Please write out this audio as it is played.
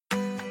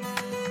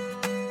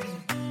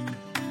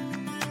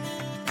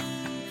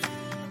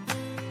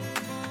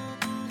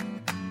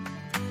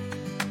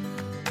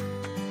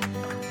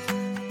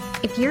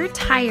If you're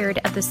tired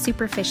of the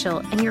superficial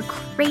and you're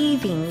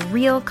craving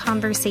real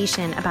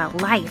conversation about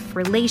life,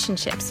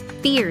 relationships,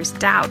 fears,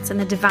 doubts, and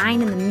the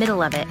divine in the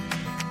middle of it,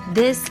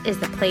 this is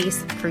the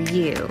place for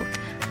you.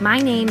 My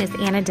name is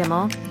Anna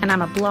Dimmel, and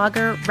I'm a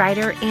blogger,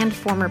 writer, and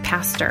former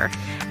pastor.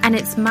 And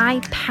it's my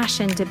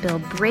passion to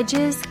build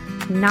bridges,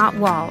 not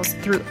walls,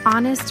 through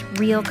honest,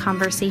 real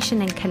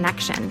conversation and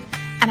connection.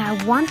 And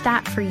I want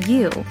that for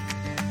you.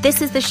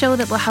 This is the show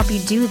that will help you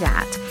do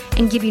that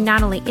and give you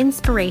not only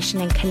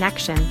inspiration and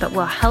connection, but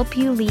will help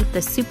you leave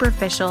the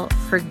superficial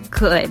for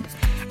good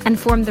and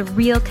form the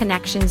real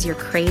connections you're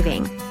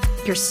craving.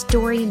 Your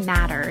story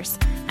matters,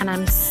 and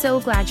I'm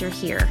so glad you're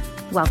here.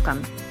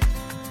 Welcome.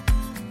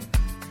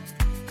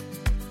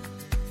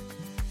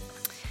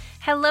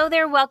 Hello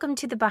there. Welcome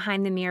to the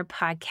Behind the Mirror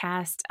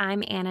podcast.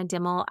 I'm Anna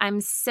Dimmel.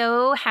 I'm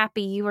so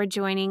happy you are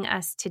joining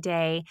us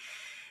today.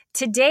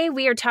 Today,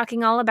 we are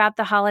talking all about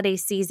the holiday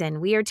season.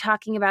 We are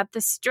talking about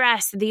the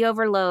stress, the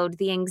overload,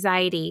 the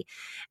anxiety.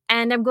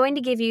 And I'm going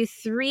to give you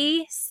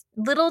 3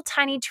 little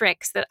tiny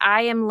tricks that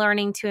I am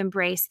learning to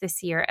embrace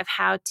this year of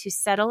how to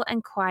settle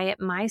and quiet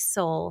my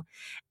soul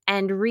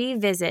and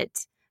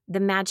revisit the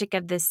magic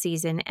of this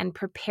season and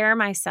prepare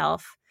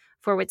myself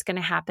for what's going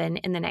to happen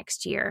in the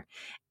next year.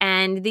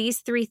 And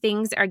these 3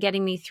 things are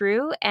getting me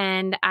through,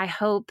 and I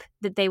hope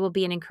that they will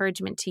be an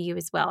encouragement to you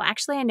as well.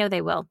 Actually, I know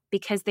they will,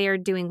 because they are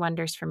doing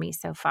wonders for me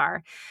so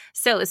far.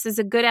 So this is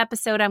a good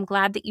episode. I'm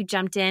glad that you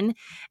jumped in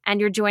and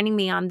you're joining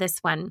me on this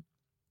one.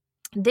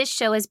 This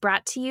show is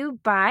brought to you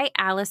by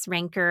Alice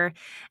Ranker.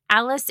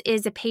 Alice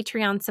is a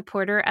Patreon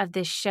supporter of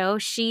this show.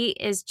 She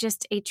is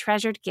just a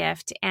treasured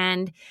gift.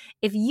 And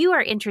if you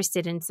are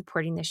interested in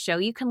supporting this show,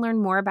 you can learn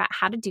more about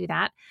how to do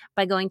that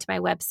by going to my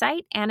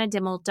website,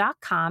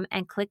 annadimmel.com,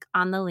 and click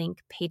on the link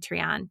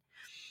Patreon.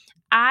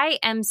 I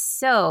am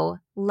so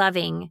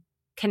loving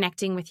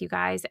connecting with you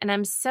guys, and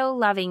I'm so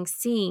loving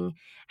seeing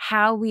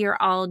how we are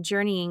all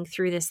journeying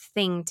through this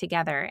thing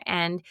together.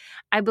 And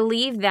I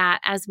believe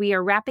that as we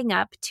are wrapping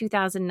up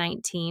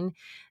 2019,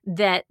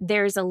 that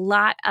there's a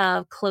lot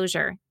of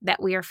closure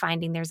that we are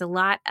finding. There's a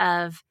lot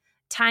of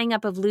tying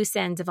up of loose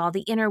ends of all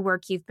the inner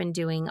work you've been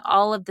doing,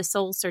 all of the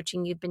soul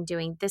searching you've been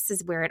doing. This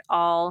is where it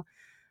all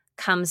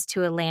comes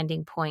to a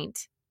landing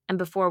point. And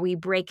before we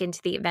break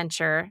into the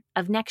adventure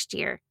of next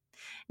year.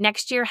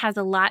 Next year has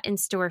a lot in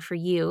store for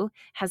you,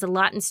 has a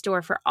lot in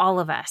store for all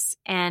of us.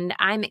 And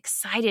I'm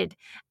excited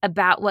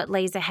about what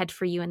lays ahead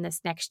for you in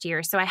this next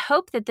year. So I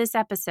hope that this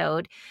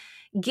episode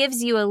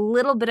gives you a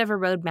little bit of a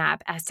roadmap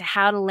as to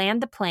how to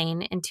land the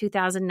plane in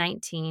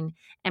 2019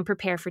 and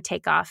prepare for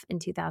takeoff in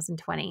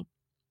 2020.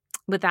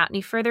 Without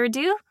any further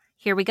ado,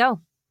 here we go.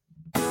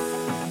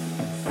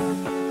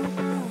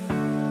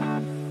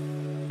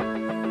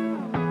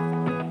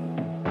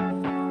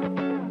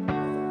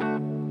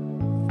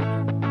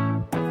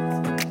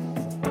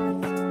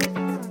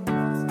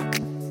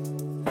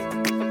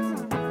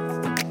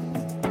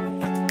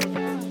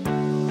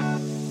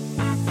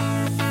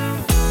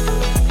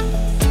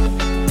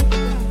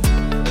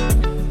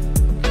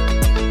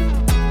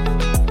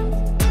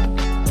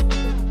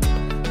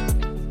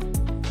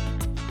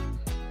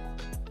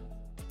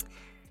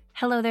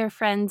 Hello there,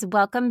 friends.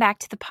 Welcome back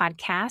to the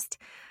podcast.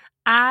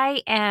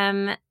 I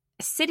am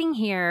sitting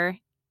here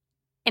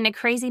in a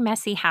crazy,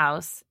 messy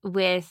house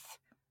with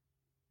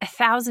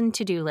 1,000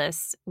 to-do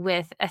lists,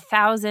 with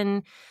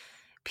 1,000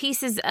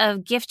 pieces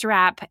of gift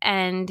wrap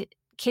and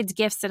kids'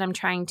 gifts that I'm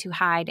trying to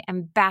hide,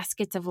 and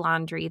baskets of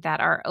laundry that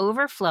are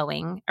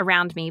overflowing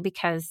around me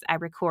because I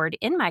record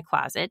in my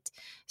closet.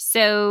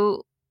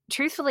 So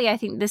truthfully, I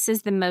think this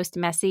is the most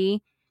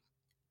messy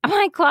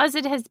my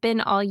closet has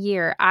been all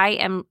year.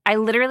 I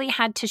literally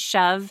had to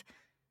shove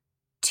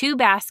 2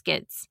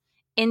 baskets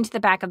into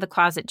the back of the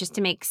closet just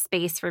to make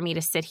space for me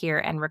to sit here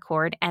and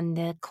record. And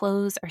the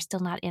clothes are still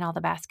not in all the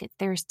baskets.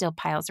 There are still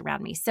piles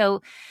around me.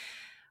 So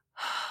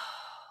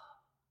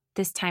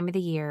this time of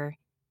the year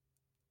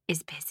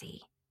is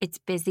busy. It's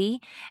busy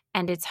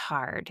and it's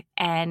hard.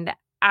 And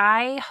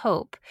I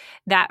hope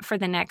that for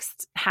the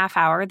next half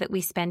hour that we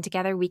spend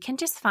together, we can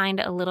just find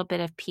a little bit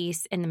of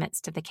peace in the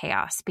midst of the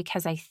chaos,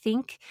 because I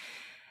think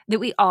that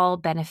we all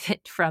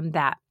benefit from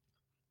that.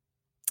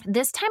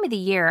 This time of the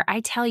year,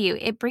 I tell you,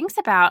 it brings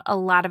about a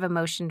lot of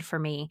emotion for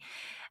me,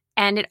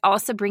 and it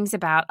also brings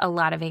about a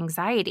lot of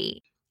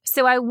anxiety.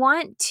 So I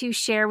want to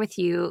share with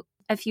you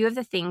a few of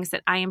the things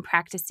that I am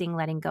practicing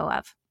letting go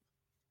of.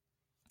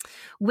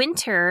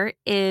 Winter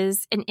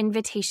is an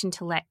invitation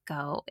to let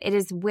go. It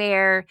is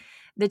where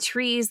the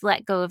trees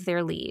let go of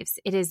their leaves.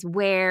 It is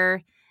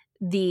where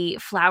the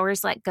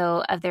flowers let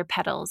go of their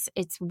petals.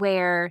 It's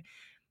where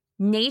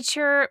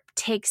nature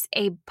takes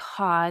a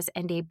pause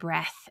and a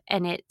breath,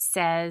 and it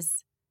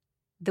says,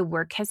 the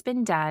work has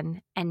been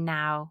done, and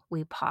now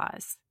we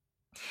pause.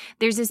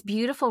 There's this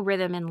beautiful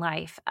rhythm in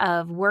life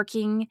of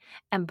working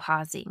and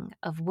pausing,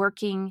 of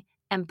working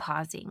and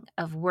pausing,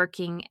 of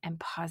working and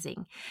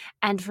pausing.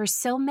 And for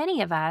so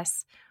many of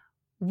us,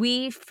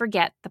 we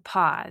forget the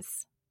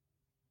pause.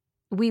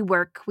 We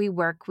work, we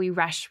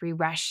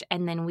rush,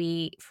 and then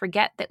we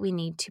forget that we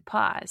need to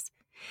pause.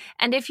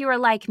 And if you are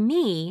like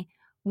me,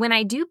 when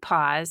I do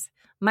pause,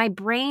 my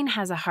brain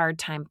has a hard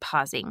time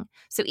pausing.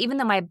 So even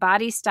though my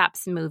body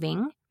stops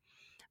moving,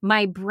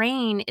 my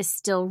brain is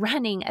still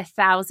running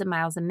 1,000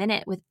 miles a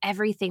minute with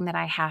everything that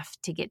I have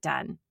to get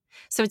done.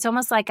 So it's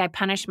almost like I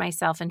punish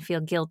myself and feel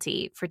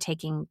guilty for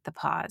taking the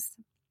pause.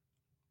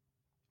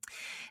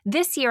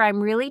 This year,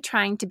 I'm really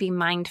trying to be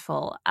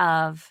mindful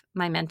of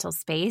my mental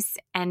space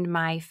and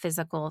my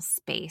physical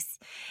space.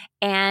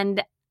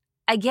 And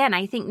again,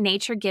 I think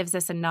nature gives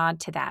us a nod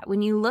to that.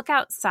 When you look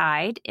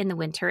outside in the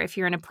winter, if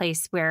you're in a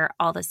place where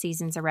all the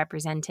seasons are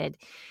represented,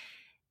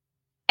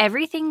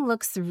 everything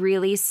looks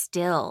really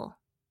still.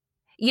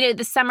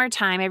 The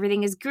summertime,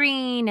 everything is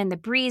green and the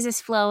breeze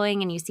is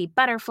flowing and you see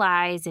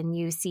butterflies and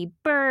you see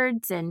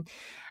birds and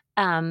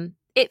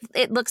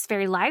it looks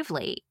very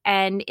lively.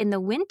 And in the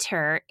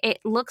winter, it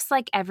looks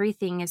like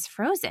everything is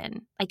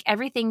frozen, like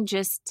everything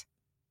just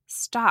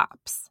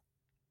stops.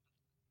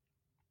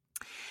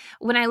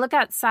 When I look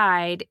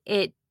outside,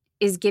 it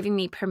is giving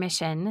me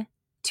permission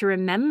to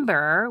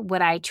remember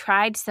what I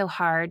tried so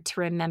hard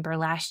to remember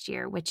last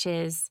year, which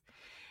is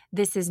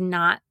this is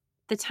not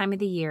the time of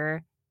the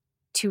year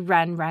to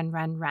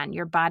run.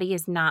 Your body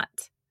is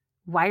not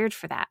wired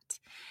for that.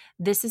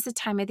 This is a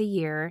time of the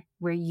year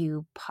where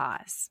you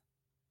pause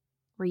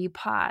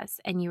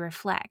and you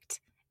reflect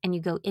and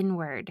you go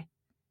inward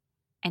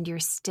and you're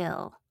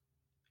still.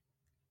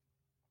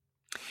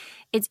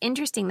 It's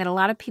interesting that a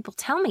lot of people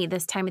tell me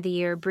this time of the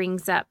year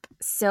brings up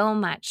so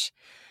much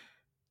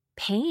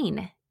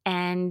pain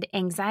and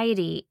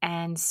anxiety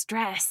and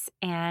stress.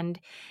 And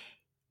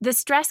the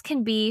stress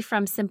can be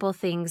from simple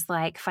things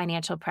like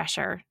financial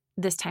pressure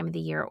this time of the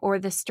year, or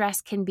the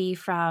stress can be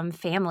from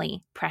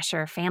family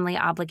pressure, family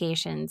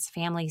obligations,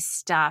 family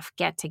stuff,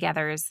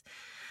 get-togethers,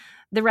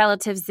 the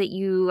relatives that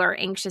you are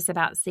anxious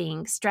about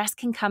seeing. Stress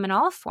can come in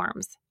all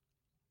forms.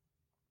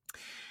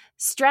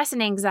 Stress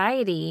and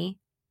anxiety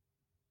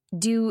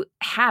do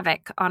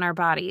havoc on our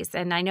bodies.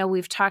 And I know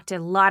we've talked a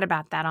lot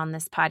about that on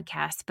this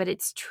podcast, but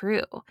it's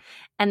true.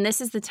 And this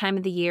is the time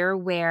of the year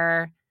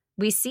where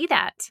we see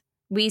that.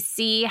 We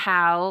see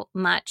how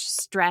much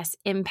stress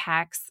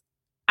impacts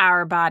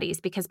our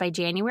bodies, because by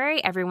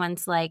January,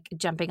 everyone's like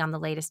jumping on the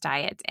latest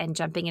diet and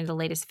jumping into the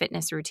latest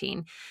fitness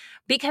routine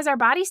because our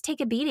bodies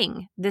take a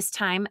beating this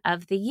time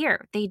of the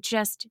year. They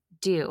just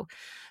do.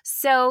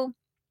 So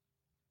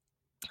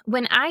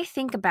when I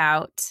think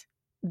about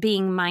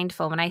being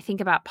mindful, when I think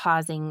about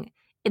pausing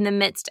in the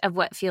midst of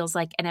what feels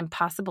like an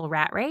impossible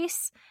rat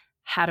race,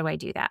 how do I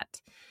do that?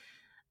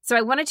 So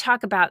I want to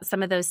talk about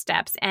some of those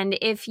steps. And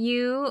if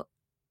you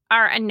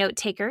are a note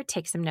taker,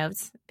 take some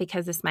notes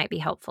because this might be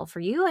helpful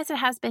for you as it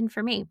has been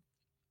for me.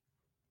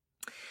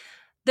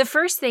 The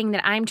first thing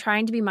that I'm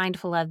trying to be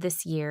mindful of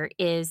this year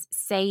is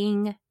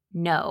saying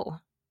no.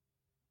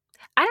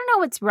 I don't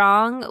know what's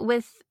wrong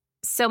with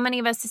so many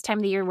of us this time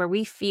of the year where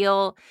we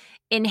feel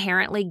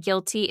inherently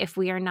guilty if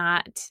we are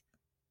not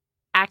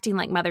acting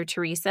like Mother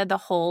Teresa the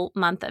whole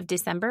month of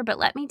December. But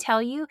let me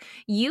tell you,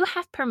 you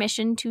have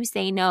permission to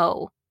say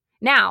no.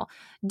 Now,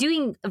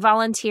 doing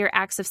volunteer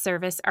acts of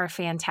service are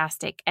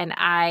fantastic, and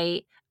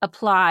I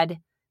applaud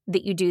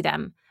that you do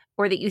them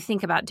or that you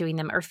think about doing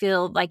them or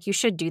feel like you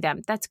should do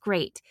them. That's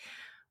great.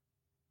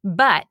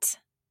 But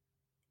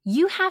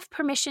you have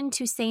permission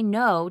to say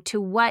no to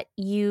what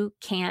you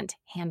can't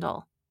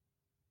handle,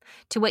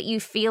 to what you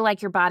feel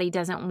like your body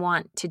doesn't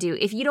want to do.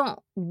 If you don't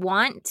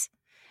want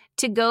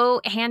to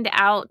go hand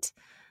out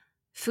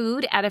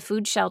food at a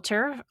food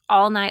shelter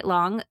all night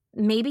long,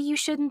 maybe you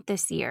shouldn't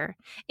this year.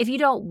 If you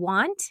don't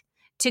want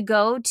to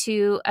go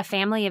to a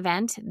family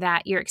event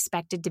that you're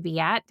expected to be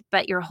at,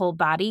 but your whole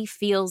body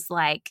feels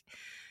like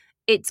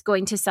it's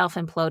going to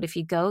self-implode if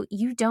you go,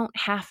 you don't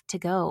have to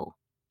go.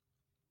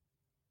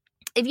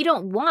 If you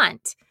don't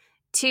want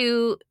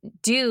to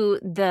do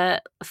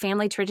the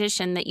family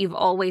tradition that you've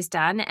always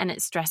done and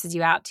it stresses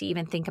you out to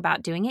even think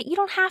about doing it, you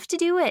don't have to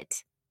do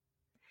it.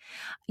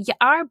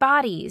 Our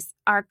bodies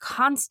are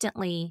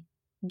constantly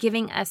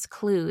giving us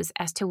clues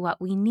as to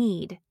what we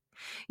need.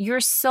 Your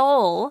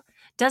soul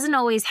doesn't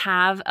always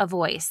have a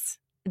voice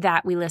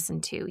that we listen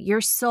to.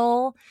 Your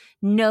soul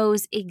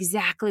knows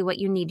exactly what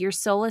you need. Your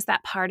soul is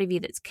that part of you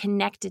that's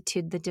connected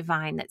to the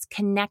divine, that's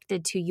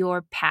connected to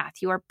your path,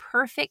 your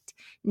perfect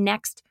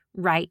next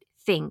right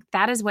thing.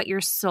 That is what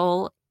your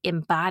soul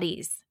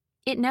embodies.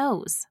 It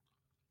knows.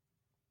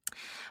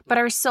 But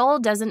our soul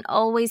doesn't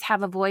always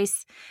have a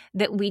voice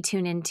that we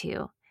tune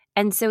into.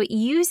 And so it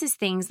uses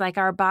things like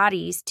our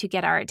bodies to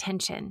get our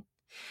attention.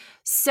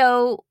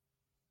 So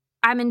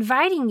I'm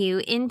inviting you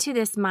into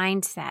this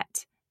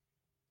mindset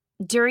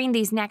during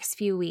these next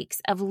few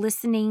weeks of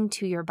listening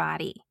to your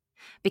body,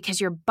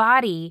 because your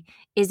body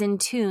is in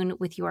tune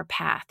with your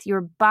path.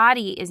 Your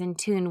body is in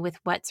tune with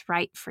what's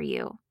right for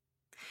you.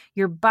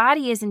 Your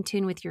body is in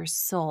tune with your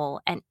soul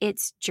and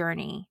its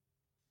journey.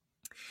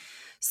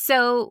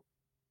 So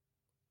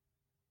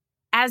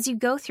as you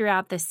go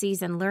throughout this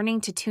season,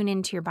 learning to tune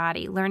into your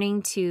body,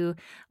 learning to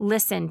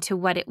listen to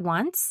what it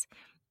wants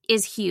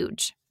is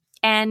huge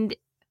and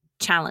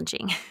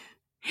challenging.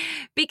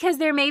 because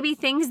there may be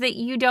things that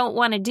you don't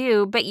want to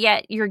do, but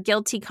yet your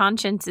guilty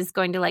conscience is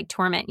going to like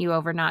torment you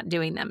over not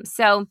doing them.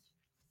 So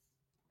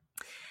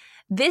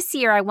this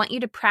year, I want you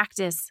to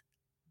practice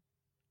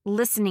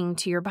listening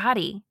to your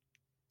body,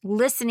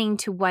 listening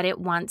to what it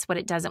wants, what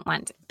it doesn't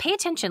want. Pay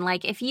attention.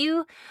 Like if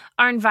you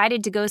are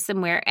invited to go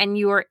somewhere and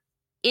your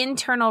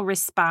internal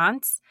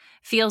response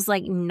feels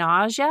like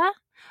nausea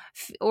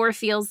or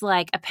feels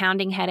like a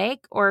pounding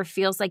headache or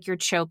feels like you're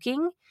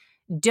choking,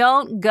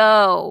 don't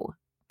go.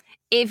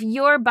 If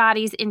your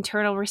body's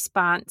internal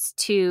response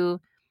to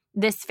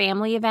this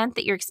family event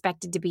that you're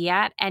expected to be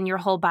at and your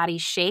whole body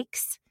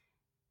shakes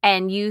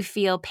and you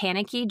feel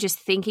panicky just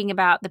thinking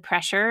about the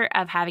pressure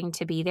of having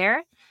to be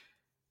there,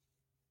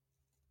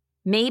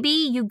 maybe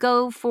you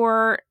go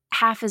for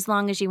half as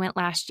long as you went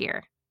last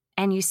year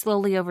and you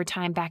slowly over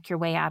time back your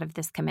way out of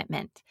this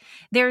commitment.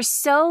 There's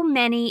so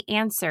many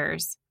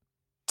answers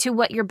to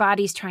what your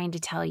body's trying to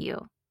tell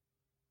you.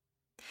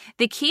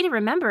 The key to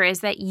remember is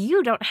that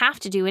you don't have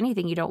to do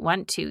anything you don't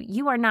want to.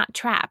 You are not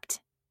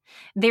trapped.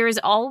 There is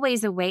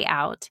always a way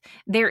out.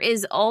 There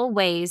is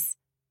always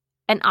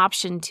an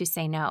option to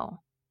say no.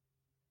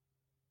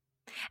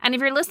 And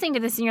if you're listening to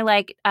this and you're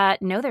like,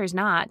 no, there's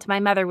not. My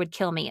mother would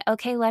kill me.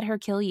 Okay, let her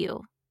kill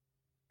you.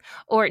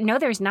 Or no,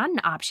 there's not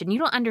an option. You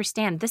don't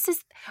understand.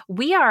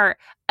 We are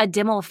a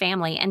Dimmel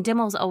family and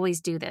Dimmels always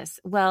do this.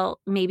 Well,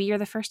 maybe you're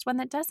the first one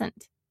that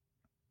doesn't.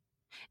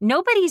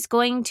 Nobody's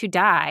going to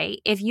die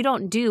if you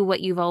don't do what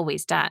you've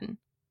always done.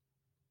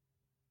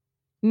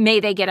 May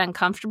they get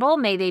uncomfortable?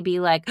 May they be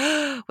like,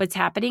 oh, what's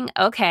happening?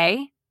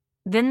 Okay,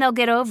 then they'll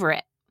get over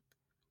it.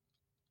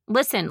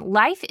 Listen,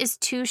 life is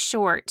too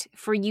short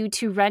for you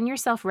to run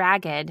yourself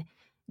ragged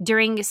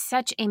during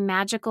such a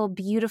magical,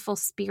 beautiful,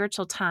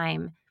 spiritual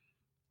time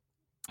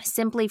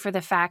simply for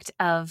the fact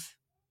of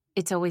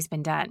it's always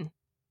been done.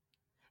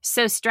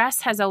 So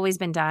stress has always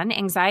been done.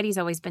 Anxiety has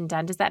always been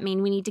done. Does that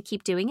mean we need to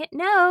keep doing it?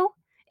 No,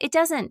 it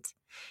doesn't.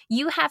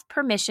 You have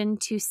permission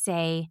to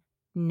say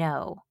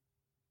no.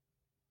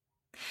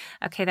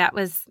 Okay, that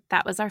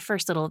was our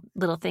first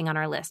little thing on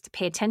our list.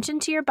 Pay attention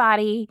to your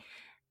body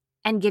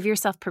and give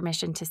yourself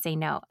permission to say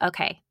no.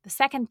 Okay, the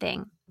second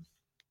thing,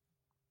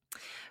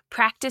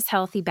 practice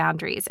healthy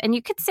boundaries. And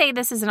you could say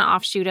this is an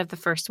offshoot of the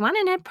first one,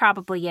 and it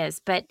probably is,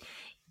 but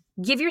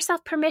give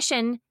yourself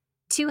permission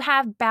to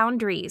have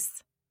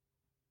boundaries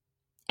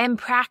and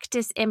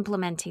practice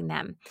implementing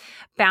them.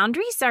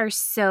 Boundaries are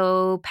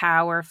so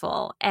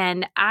powerful.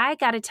 And I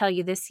got to tell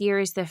you, this year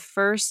is the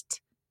first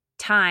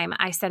time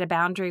I set a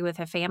boundary with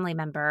a family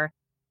member.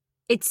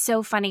 It's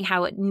so funny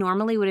how it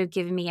normally would have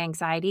given me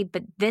anxiety,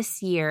 but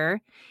this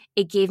year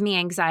it gave me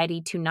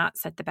anxiety to not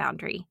set the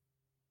boundary.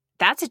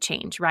 That's a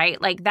change,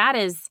 right? Like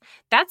that's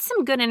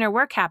some good inner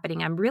work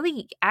happening. I'm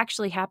really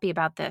actually happy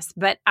about this,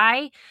 but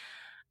I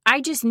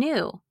just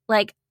knew,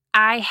 like,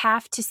 I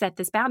have to set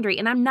this boundary.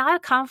 And I'm not a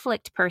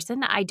conflict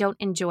person. I don't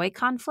enjoy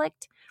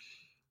conflict,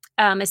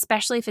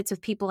 especially if it's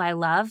with people I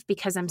love,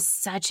 because I'm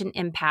such an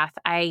empath.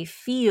 I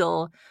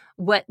feel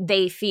what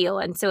they feel.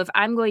 And so if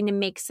I'm going to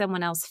make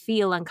someone else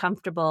feel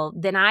uncomfortable,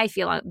 then I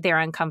feel their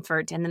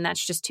uncomfort. And then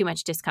that's just too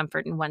much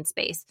discomfort in one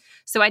space.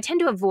 So I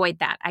tend to avoid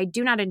that. I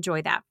do not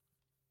enjoy that.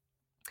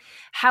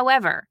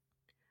 However,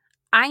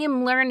 I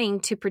am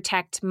learning to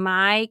protect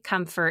my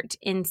comfort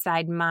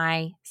inside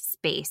my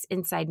space,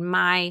 inside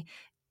my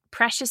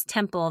precious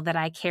temple that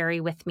I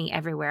carry with me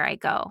everywhere I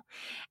go.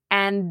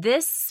 And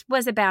this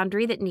was a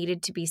boundary that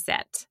needed to be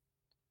set.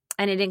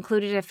 And it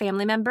included a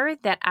family member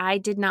that I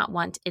did not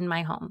want in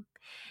my home.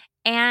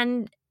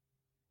 And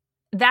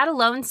that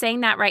alone,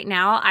 saying that right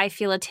now, I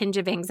feel a tinge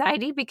of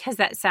anxiety because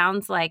that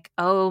sounds like,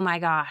 oh my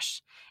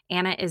gosh,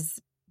 Anna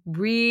is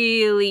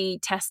really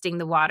testing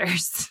the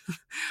waters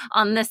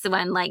on this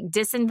one, like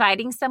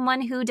disinviting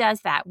someone who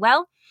does that.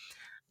 Well,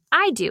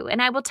 I do,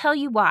 and I will tell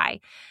you why.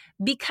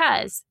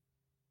 Because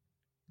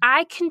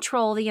I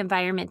control the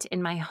environment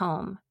in my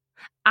home.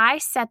 I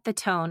set the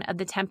tone of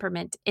the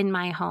temperament in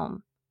my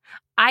home.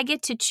 I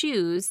get to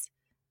choose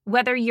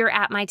whether you're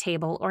at my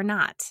table or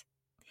not.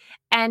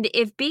 And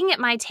if being at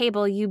my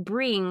table, you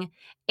bring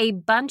a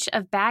bunch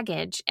of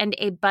baggage and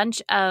a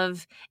bunch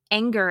of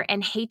anger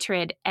and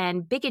hatred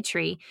and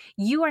bigotry,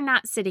 you are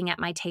not sitting at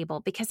my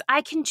table because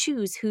I can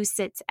choose who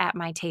sits at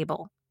my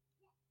table.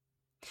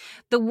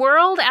 The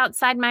world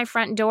outside my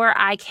front door,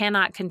 I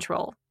cannot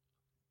control.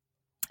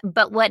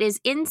 But what is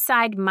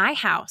inside my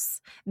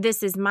house,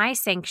 this is my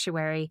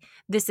sanctuary,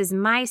 this is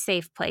my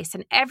safe place,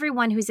 and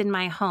everyone who's in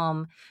my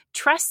home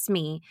trusts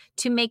me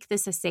to make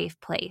this a safe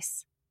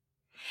place.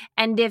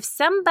 And if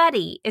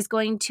somebody is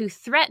going to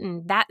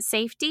threaten that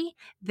safety,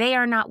 they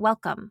are not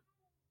welcome.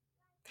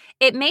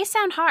 It may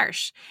sound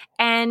harsh,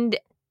 and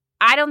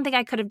I don't think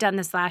I could have done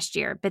this last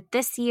year, but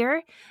this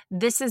year,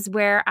 this is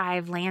where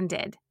I've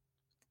landed.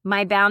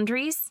 My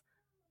boundaries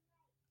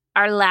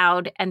are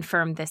loud and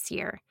firm this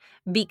year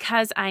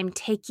because I'm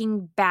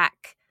taking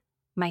back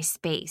my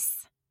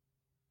space.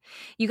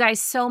 You guys,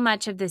 so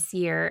much of this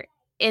year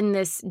in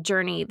this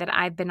journey that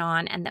I've been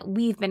on and that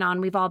we've been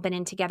on, we've all been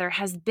in together,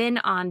 has been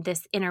on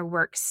this inner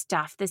work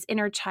stuff, this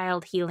inner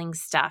child healing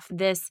stuff,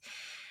 this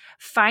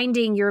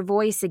finding your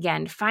voice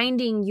again,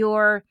 finding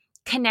your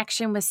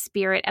connection with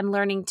spirit and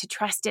learning to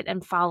trust it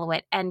and follow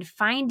it, and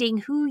finding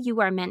who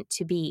you are meant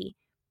to be.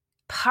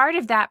 Part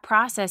of that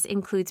process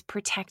includes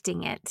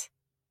protecting it.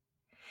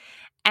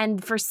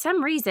 And for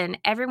some reason,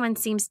 everyone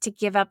seems to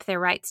give up their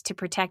rights to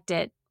protect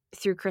it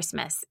through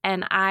Christmas.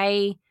 And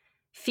I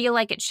feel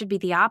like it should be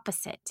the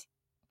opposite.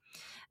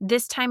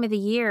 This time of the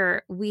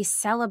year, we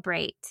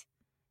celebrate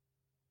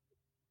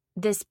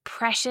this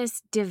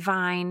precious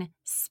divine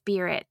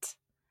spirit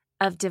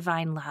of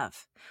divine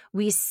love.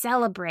 We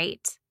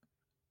celebrate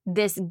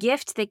this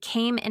gift that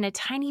came in a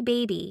tiny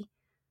baby,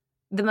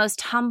 the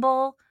most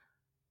humble,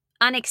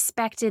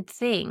 unexpected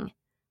thing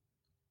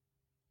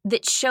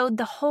that showed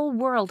the whole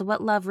world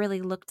what love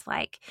really looked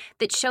like,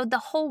 that showed the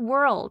whole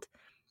world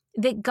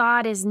that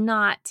God is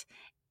not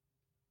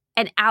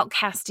an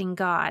outcasting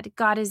God.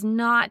 God is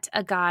not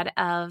a God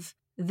of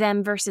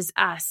them versus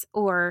us,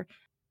 or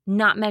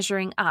not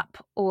measuring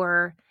up,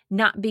 or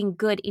not being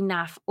good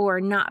enough,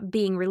 or not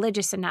being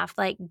religious enough.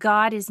 Like,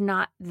 God is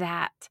not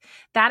that.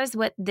 That is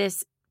what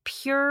this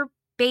pure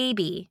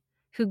baby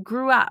who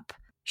grew up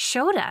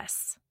showed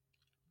us.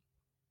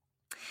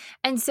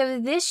 And so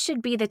this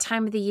should be the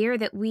time of the year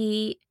that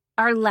we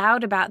are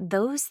loud about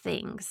those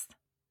things,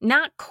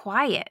 not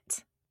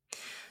quiet.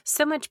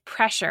 So much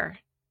pressure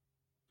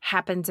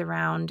happens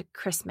around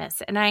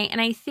Christmas. And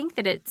I think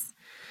that it's,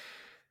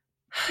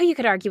 you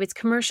could argue it's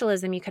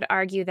commercialism. You could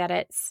argue that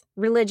it's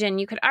religion.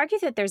 You could argue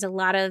that there's a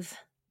lot of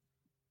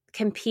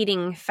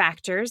competing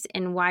factors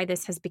in why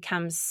this has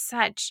become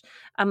such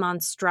a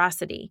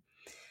monstrosity.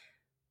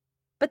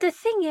 But the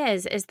thing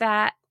is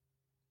that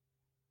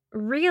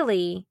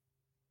really,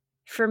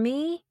 for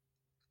me,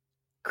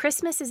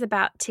 Christmas is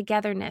about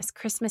togetherness.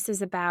 Christmas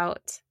is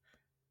about,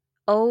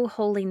 oh,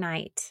 holy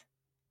night.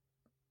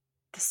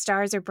 The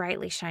stars are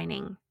brightly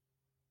shining.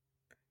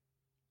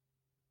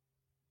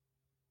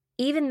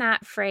 Even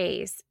that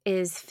phrase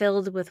is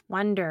filled with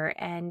wonder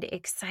and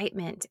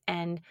excitement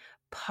and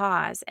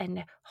pause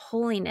and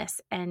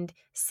holiness and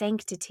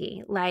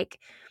sanctity. Like,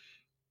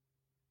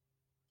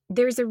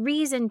 there's a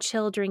reason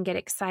children get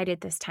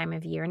excited this time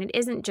of year, and it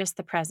isn't just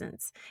the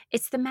presents.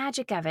 It's the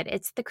magic of it.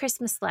 It's the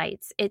Christmas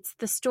lights. It's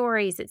the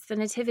stories. It's the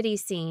nativity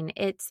scene.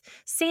 It's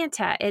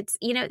Santa. It's,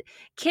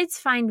 kids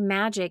find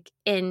magic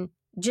in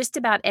just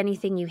about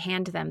anything you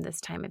hand them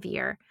this time of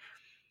year.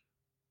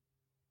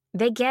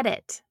 They get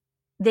it.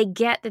 They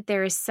get that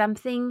there is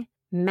something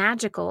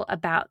magical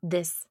about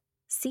this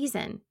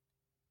season.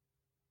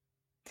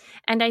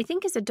 And I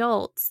think as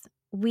adults,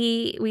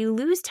 we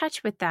lose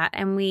touch with that,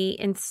 and we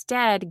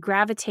instead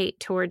gravitate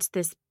towards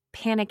this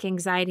panic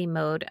anxiety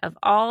mode of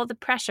all the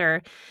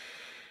pressure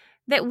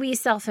that we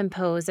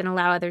self-impose and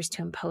allow others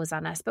to impose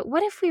on us. But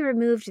what if we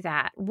removed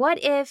that?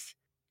 What if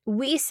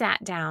we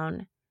sat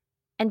down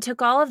and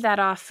took all of that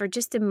off for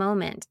just a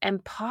moment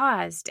and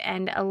paused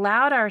and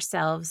allowed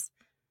ourselves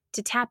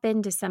to tap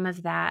into some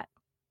of that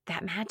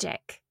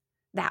magic,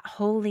 that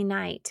holy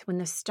night when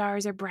the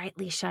stars are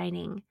brightly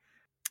shining?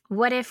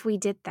 What if we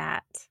did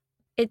that?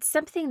 It's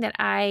something that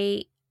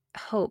I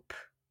hope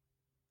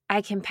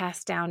I can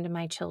pass down to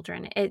my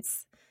children.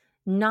 It's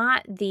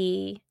not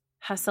the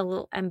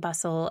hustle and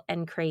bustle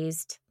and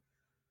crazed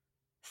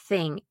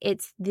thing.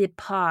 It's the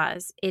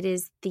pause. It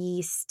is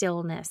the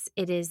stillness.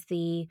 It is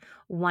the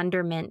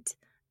wonderment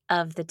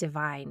of the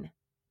divine.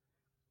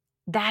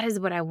 That is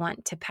what I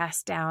want to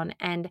pass down.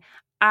 And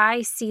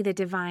I see the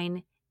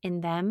divine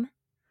in them.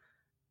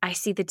 I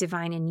see the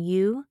divine in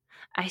you.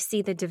 I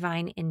see the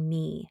divine in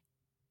me.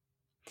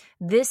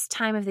 This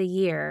time of the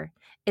year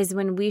is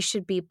when we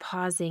should be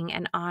pausing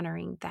and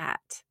honoring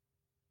that.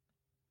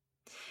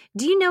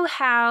 Do you know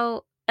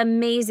how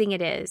amazing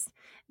it is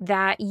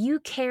that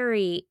you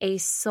carry a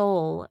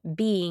soul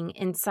being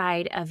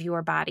inside of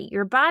your body?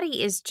 Your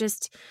body is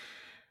just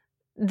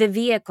the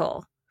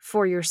vehicle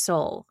for your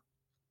soul.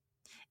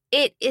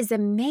 It is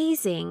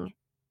amazing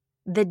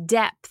the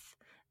depth,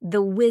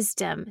 the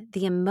wisdom,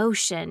 the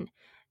emotion,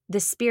 the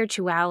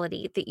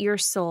spirituality that your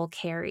soul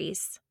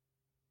carries.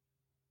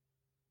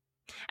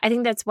 I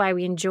think that's why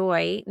we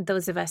enjoy,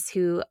 those of us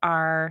who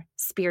are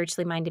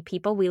spiritually minded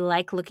people, we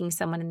like looking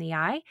someone in the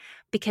eye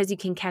because you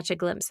can catch a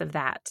glimpse of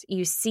that.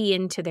 You see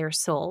into their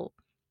soul.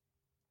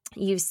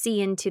 You see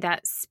into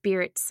that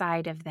spirit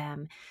side of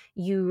them.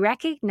 You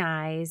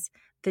recognize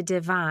the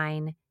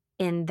divine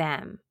in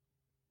them.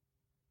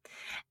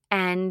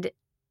 And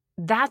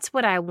that's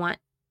what I want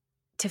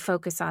to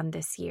focus on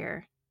this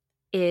year,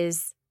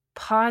 is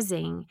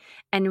pausing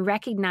and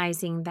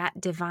recognizing that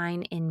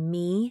divine in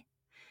me,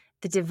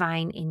 the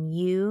divine in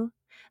you,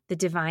 the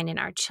divine in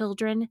our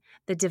children,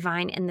 the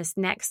divine in this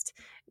next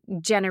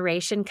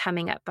generation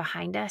coming up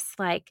behind us.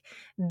 Like,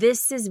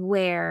 this is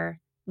where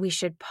we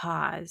should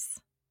pause.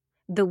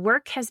 The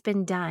work has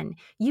been done.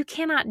 You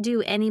cannot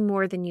do any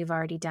more than you've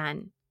already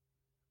done.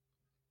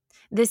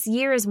 This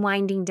year is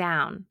winding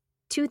down.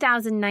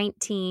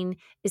 2019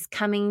 is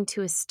coming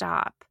to a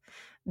stop.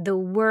 The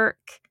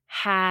work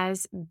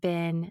has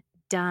been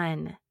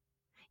done.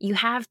 You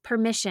have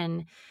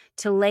permission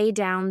to lay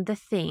down the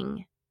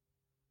thing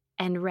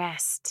and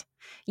rest.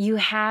 You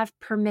have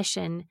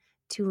permission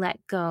to let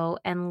go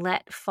and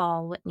let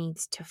fall what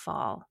needs to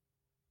fall.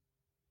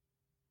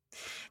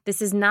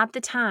 This is not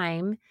the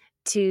time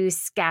to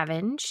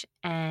scavenge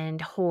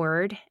and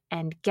hoard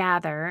and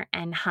gather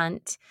and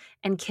hunt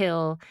and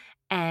kill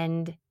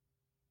and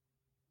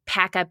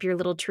pack up your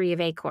little tree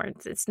of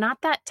acorns. It's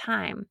not that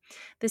time.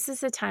 This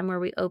is a time where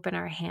we open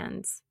our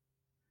hands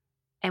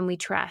and we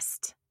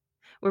trust,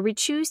 where we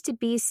choose to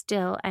be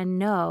still and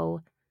know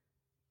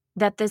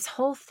that this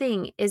whole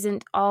thing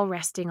isn't all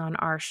resting on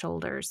our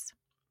shoulders.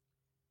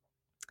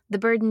 The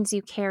burdens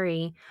you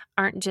carry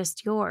aren't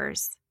just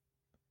yours.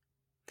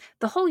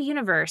 The whole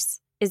universe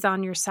is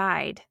on your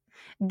side.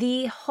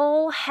 The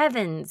whole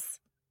heavens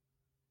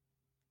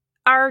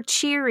are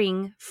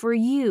cheering for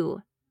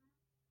you.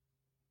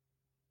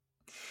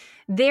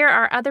 There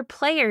are other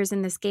players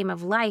in this game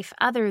of life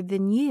other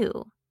than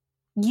you.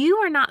 You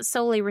are not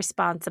solely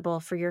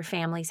responsible for your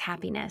family's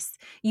happiness.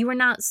 You are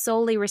not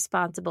solely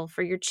responsible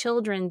for your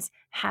children's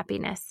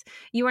happiness.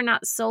 You are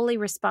not solely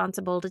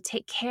responsible to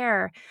take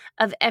care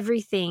of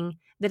everything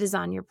that is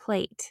on your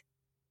plate.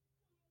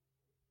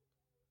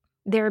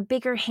 There are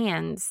bigger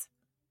hands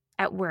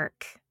at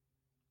work.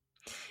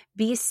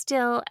 Be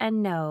still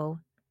and know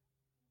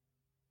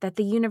that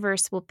the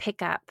universe will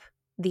pick up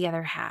the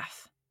other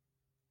half.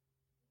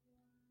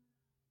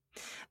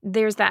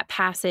 There's that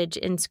passage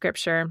in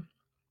Scripture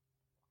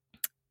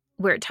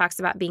where it talks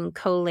about being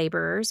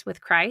co-laborers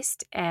with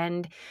Christ.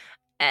 And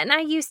I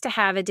used to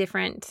have a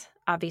different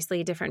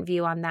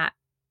view on that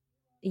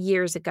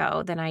years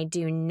ago than I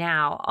do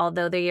now,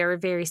 although they are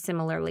very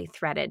similarly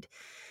threaded.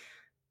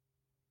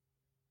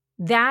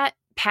 That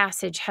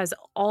passage has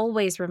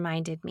always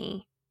reminded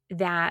me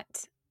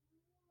that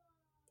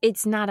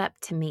it's not up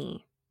to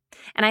me.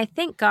 And I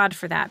thank God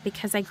for that,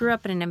 because I grew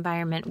up in an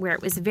environment where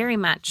it was very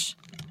much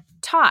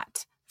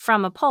taught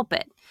from a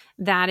pulpit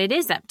that it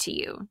is up to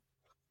you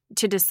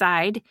to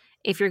decide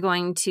if you're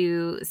going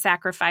to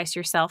sacrifice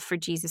yourself for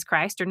Jesus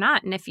Christ or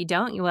not. And if you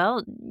don't,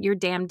 well, you're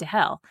damned to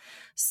hell.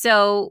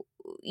 So,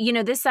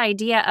 this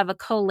idea of a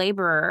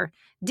co-laborer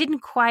didn't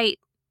quite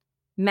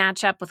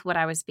match up with what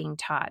I was being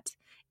taught.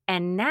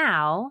 And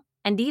now,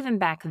 and even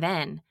back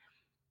then,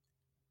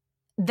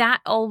 that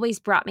always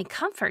brought me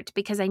comfort,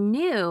 because I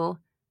knew,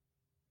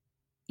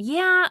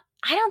 I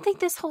don't think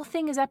this whole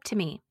thing is up to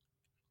me.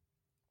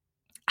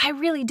 I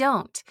really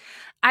don't.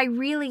 I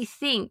really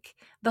think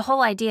the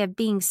whole idea of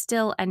being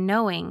still and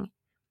knowing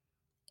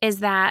is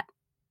that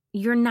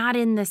you're not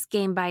in this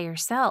game by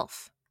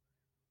yourself.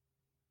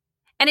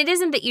 And it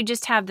isn't that you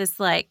just have this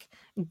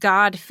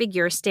God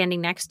figure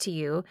standing next to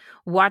you,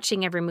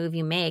 watching every move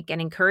you make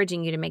and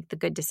encouraging you to make the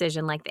good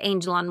decision, like the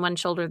angel on one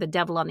shoulder, the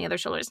devil on the other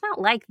shoulder. It's not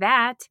like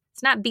that.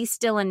 It's not be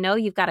still and know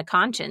you've got a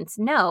conscience.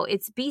 No,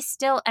 it's be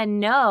still and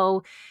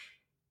know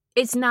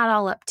it's not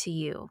all up to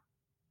you.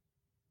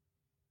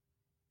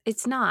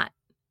 It's not.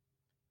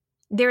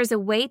 There is a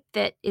weight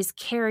that is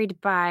carried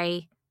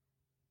by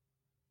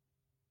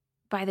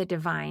the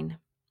divine,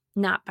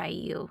 not by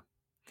you.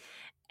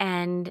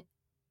 And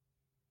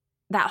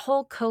that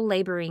whole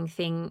co-laboring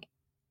thing,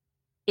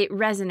 it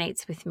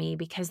resonates with me,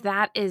 because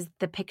that is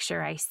the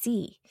picture I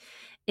see,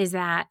 is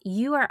that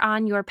you are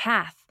on your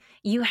path.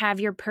 You have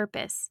your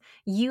purpose.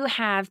 You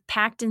have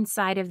packed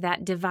inside of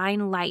that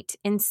divine light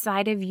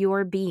inside of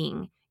your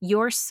being.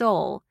 Your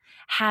soul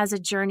has a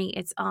journey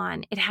it's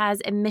on. It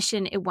has a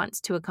mission it wants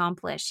to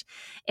accomplish.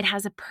 It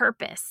has a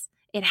purpose.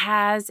 It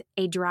has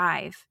a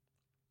drive.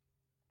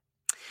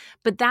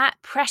 But that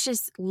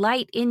precious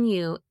light in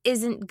you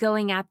isn't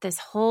going at this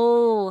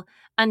whole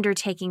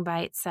undertaking by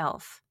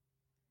itself.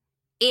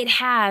 It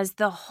has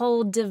the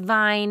whole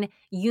divine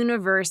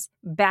universe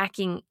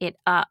backing it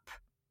up.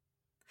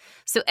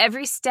 So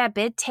every step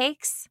it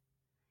takes,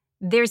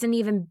 there's an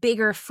even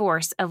bigger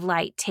force of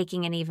light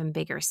taking an even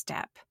bigger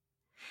step.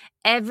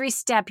 Every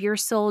step your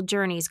soul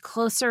journeys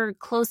closer,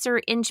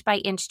 inch by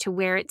inch to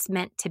where it's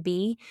meant to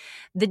be,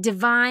 the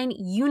divine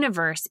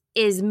universe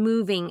is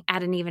moving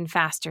at an even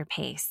faster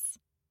pace.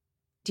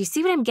 Do you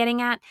see what I'm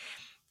getting at?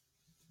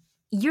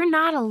 You're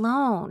not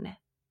alone.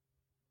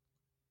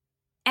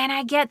 And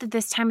I get that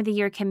this time of the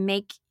year can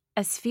make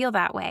us feel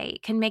that way.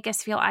 It can make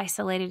us feel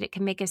isolated. It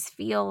can make us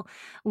feel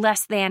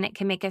less than. It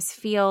can make us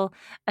feel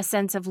a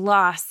sense of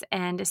loss.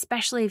 And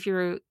especially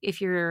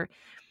if you're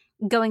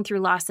going through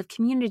loss of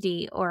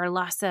community or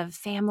loss of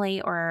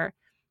family or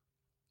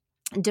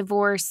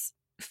divorce,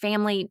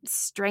 family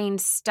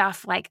strained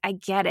stuff, I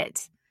get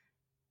it.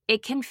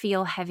 It can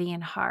feel heavy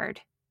and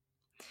hard.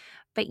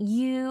 But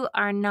you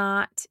are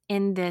not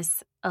in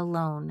this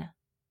alone.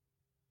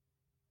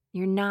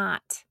 You're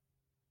not.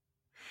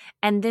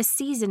 And this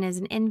season is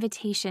an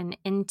invitation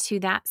into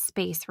that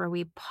space where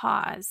we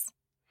pause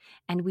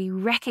and we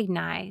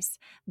recognize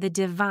the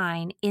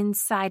divine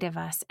inside of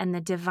us and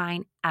the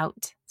divine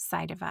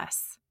outside of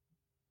us.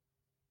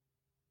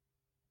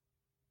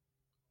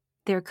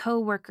 They're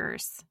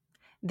co-workers.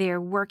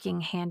 They're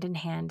working hand in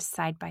hand,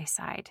 side by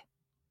side.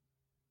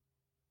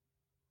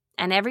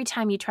 And every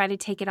time you try to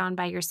take it on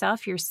by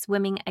yourself, you're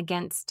swimming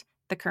against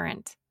the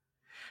current.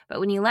 But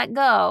when you let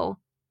go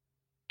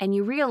and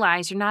you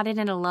realize you're not in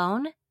it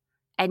alone,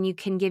 and you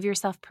can give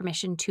yourself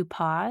permission to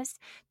pause,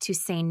 to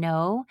say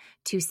no,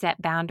 to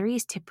set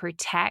boundaries, to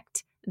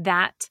protect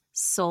that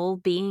soul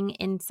being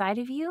inside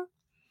of you,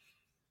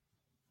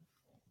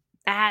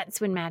 that's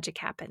when magic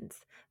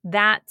happens.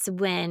 That's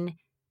when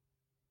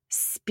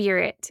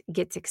spirit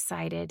gets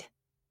excited.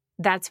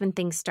 That's when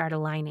things start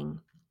aligning.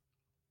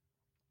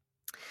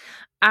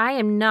 I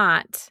am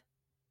not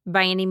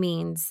by any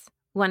means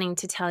wanting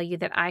to tell you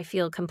that I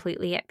feel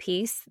completely at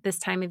peace this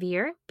time of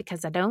year,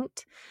 because I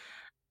don't.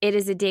 It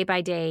is a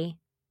day-by-day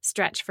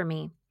stretch for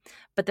me.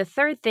 But the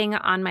third thing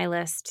on my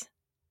list,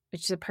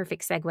 which is a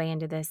perfect segue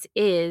into this,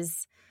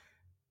 is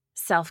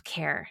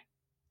self-care.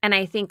 And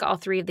I think all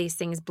three of these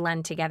things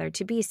blend together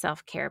to be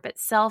self-care. But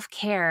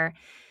self-care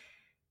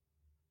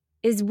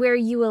is where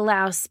you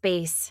allow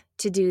space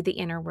to do the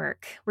inner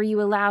work, where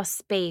you allow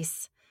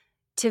space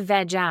to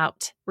veg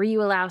out, where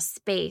you allow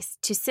space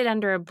to sit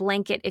under a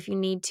blanket if you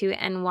need to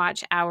and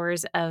watch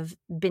hours of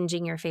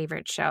binging your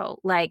favorite show.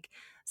 Like,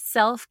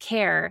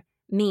 self-care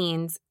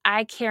means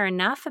I care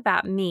enough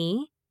about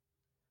me,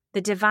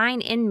 the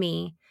divine in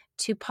me,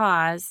 to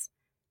pause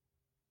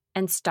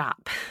and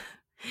stop.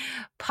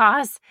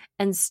 Pause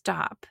and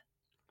stop.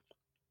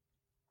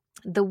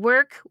 The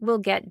work will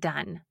get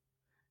done.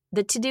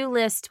 The to-do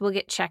list will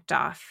get checked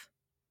off.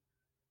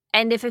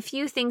 And if a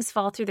few things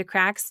fall through the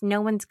cracks, no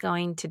one's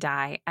going to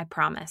die, I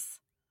promise.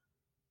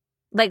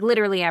 Like,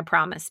 literally, I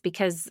promise,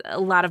 because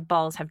a lot of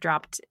balls have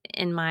dropped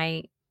in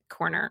my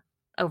corner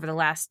over the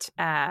last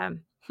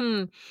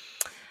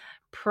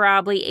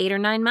probably 8 or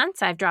 9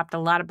 months. I've dropped a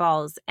lot of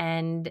balls.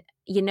 And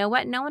you know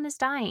what? No one is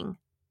dying.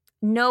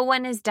 No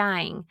one is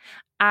dying.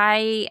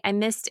 I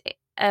missed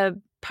a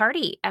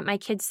party at my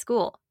kid's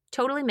school.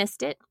 Totally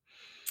missed it.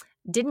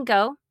 Didn't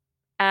go.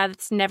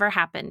 That's never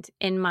happened.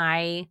 In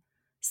my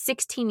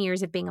 16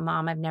 years of being a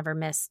mom, I've never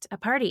missed a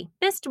party.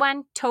 Missed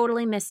one.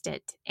 Totally missed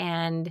it.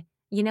 And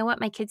you know what?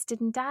 My kids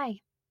didn't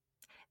die.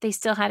 They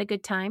still had a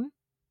good time.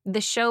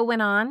 The show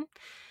went on.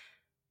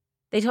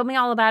 They told me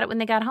all about it when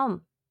they got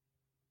home.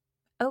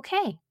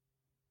 Okay.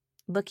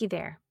 Looky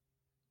there.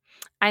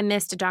 I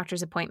missed a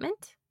doctor's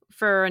appointment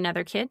for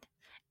another kid,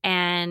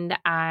 and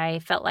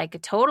I felt like a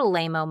total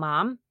lame-o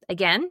mom.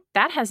 Again,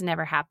 that has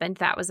never happened.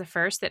 That was a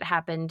first that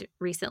happened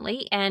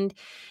recently. And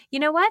you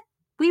know what?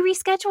 We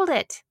rescheduled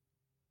it.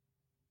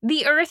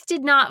 The earth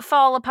did not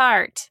fall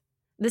apart.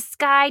 The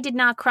sky did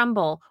not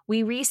crumble.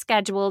 We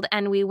rescheduled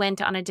and we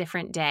went on a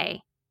different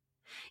day.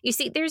 You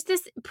see, there's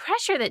this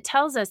pressure that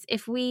tells us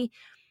if we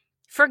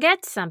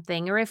forget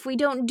something, or if we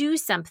don't do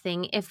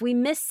something, if we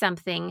miss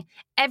something,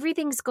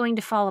 everything's going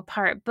to fall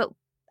apart. But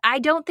I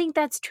don't think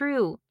that's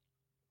true.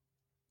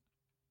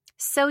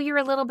 So you're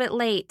a little bit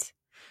late.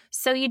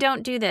 So you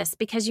don't do this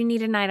because you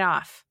need a night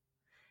off.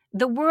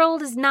 The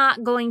world is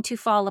not going to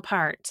fall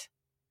apart.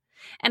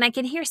 And I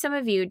can hear some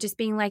of you just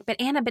being like, but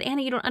Anna,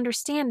 you don't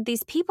understand.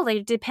 These people,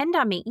 they depend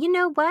on me. You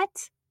know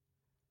what?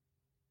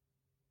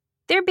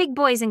 They're big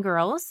boys and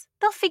girls.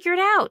 They'll figure it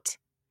out.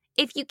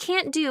 If you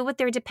can't do what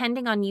they're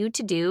depending on you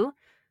to do,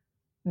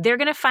 they're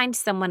going to find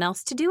someone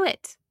else to do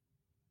it.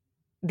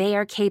 They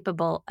are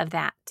capable of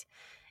that.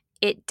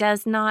 It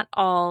does not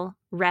all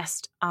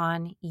rest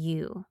on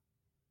you.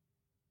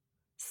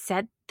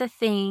 Set the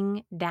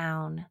thing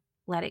down.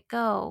 Let it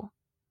go.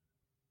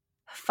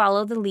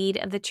 Follow the lead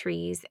of the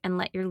trees and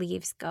let your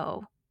leaves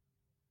go.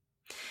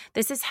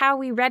 This is how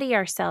we ready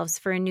ourselves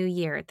for a new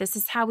year. This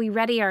is how we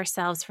ready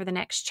ourselves for the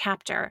next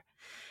chapter.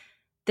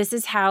 This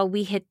is how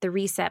we hit the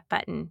reset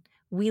button.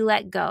 We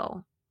let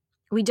go.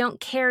 We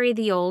don't carry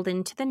the old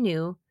into the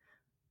new.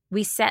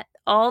 We set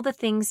all the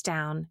things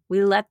down.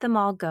 We let them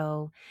all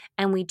go.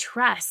 And we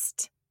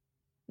trust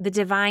the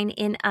divine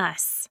in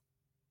us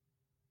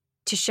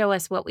to show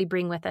us what we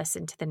bring with us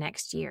into the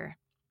next year.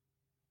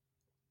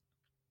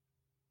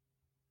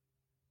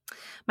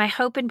 My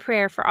hope and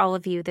prayer for all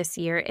of you this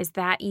year is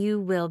that you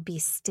will be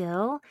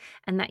still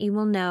and that you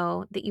will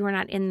know that you are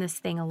not in this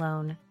thing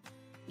alone.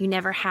 You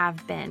never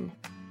have been.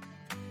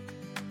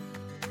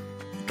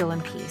 Go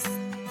in peace.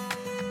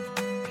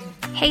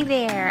 Hey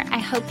there, I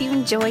hope you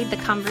enjoyed the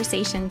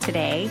conversation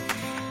today.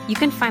 You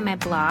can find my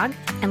blog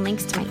and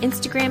links to my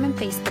Instagram and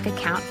Facebook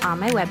account on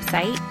my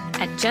website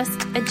at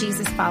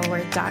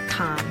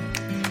justajesusfollower.com.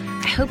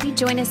 I hope you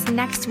join us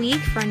next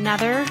week for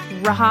another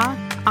raw,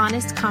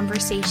 honest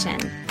conversation.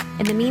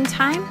 In the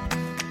meantime,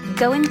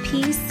 go in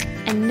peace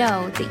and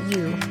know that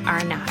you are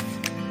enough.